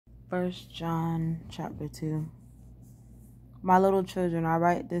First John chapter 2. My little children, I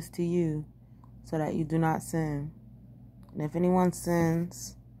write this to you so that you do not sin. And if anyone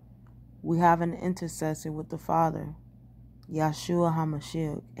sins, we have an intercessor with the Father, Yeshua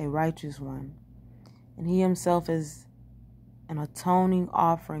HaMashiach, a righteous one. And he himself is an atoning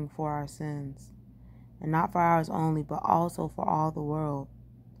offering for our sins, and not for ours only, but also for all the world.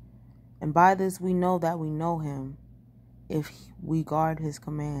 And by this we know that we know him, if we guard his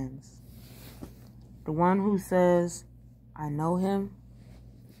commands. The one who says, I know him,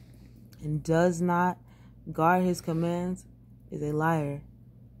 and does not guard his commands is a liar,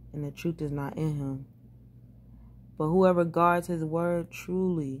 and the truth is not in him. But whoever guards his word,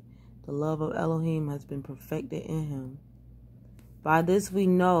 truly the love of Elohim has been perfected in him. By this we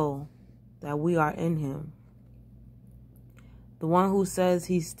know that we are in him. The one who says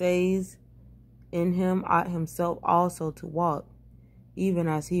he stays in him ought himself also to walk, even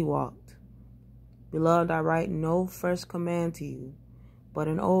as he walked. Beloved, I write no fresh command to you, but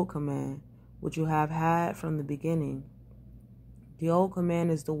an old command, which you have had from the beginning. The old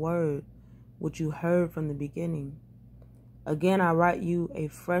command is the word, which you heard from the beginning. Again, I write you a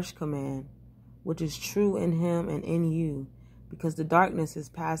fresh command, which is true in him and in you, because the darkness is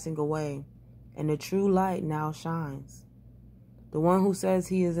passing away, and the true light now shines. The one who says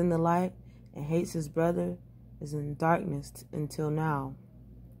he is in the light and hates his brother is in darkness until now.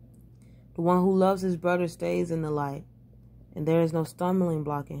 The one who loves his brother stays in the light, and there is no stumbling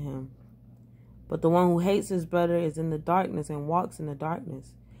block in him. But the one who hates his brother is in the darkness and walks in the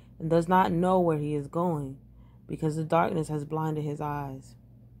darkness, and does not know where he is going, because the darkness has blinded his eyes.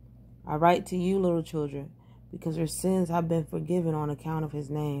 I write to you, little children, because your sins have been forgiven on account of his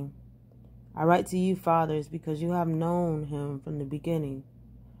name. I write to you, fathers, because you have known him from the beginning.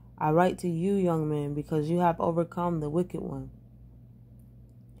 I write to you, young men, because you have overcome the wicked one.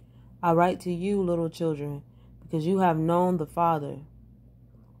 I write to you, little children, because you have known the Father.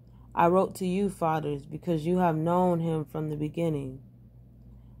 I wrote to you, fathers, because you have known him from the beginning.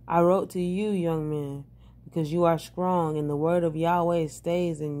 I wrote to you, young men, because you are strong, and the word of Yahweh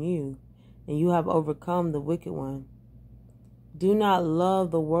stays in you, and you have overcome the wicked one. Do not love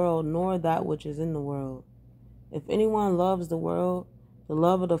the world, nor that which is in the world. If anyone loves the world, the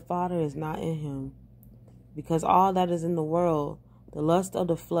love of the Father is not in him. Because all that is in the world, the lust of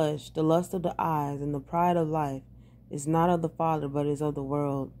the flesh, the lust of the eyes, and the pride of life, is not of the Father, but is of the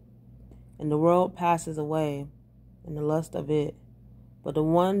world. And the world passes away, and the lust of it. But the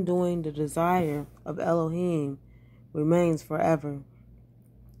one doing the desire of Elohim remains forever.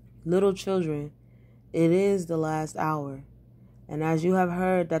 Little children, it is the last hour. And as you have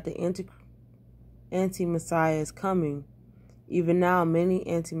heard that the anti-Messiah is coming, even now many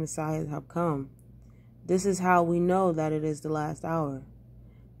anti-Messiahs have come. This is how we know that it is the last hour.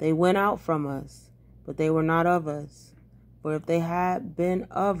 They went out from us, but they were not of us. For if they had been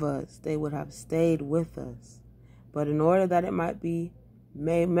of us, they would have stayed with us. But in order that it might be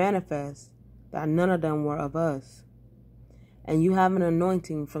made manifest that none of them were of us. And you have an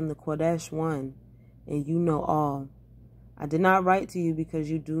anointing from the Kodesh one, and you know all. I did not write to you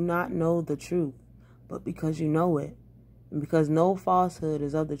because you do not know the truth, but because you know it, and because no falsehood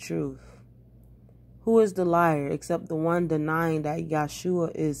is of the truth. Who is the liar except the one denying that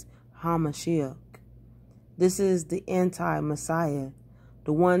Yeshua is HaMashiach? This is the anti-Messiah,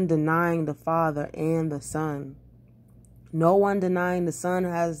 the one denying the Father and the Son. No one denying the Son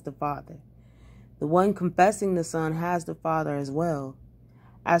has the Father. The one confessing the Son has the Father as well.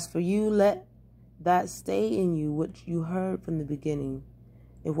 As for you, let that stay in you which you heard from the beginning.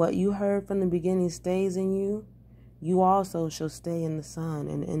 If what you heard from the beginning stays in you, you also shall stay in the Son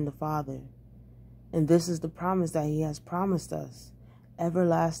and in the Father. And this is the promise that he has promised us,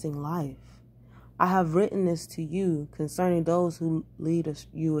 everlasting life. I have written this to you concerning those who lead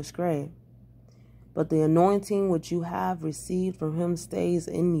you astray. But the anointing which you have received from him stays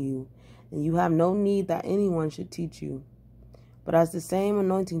in you, and you have no need that anyone should teach you. But as the same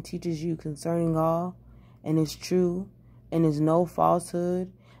anointing teaches you concerning all, and is true, and is no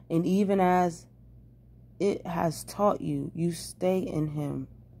falsehood, and even as it has taught you, you stay in him.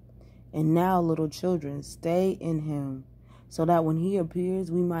 And now, little children, stay in him, so that when he appears,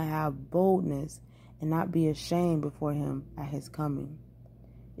 we might have boldness and not be ashamed before him at his coming.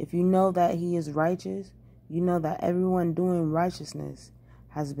 If you know that he is righteous, you know that everyone doing righteousness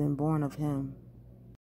has been born of him.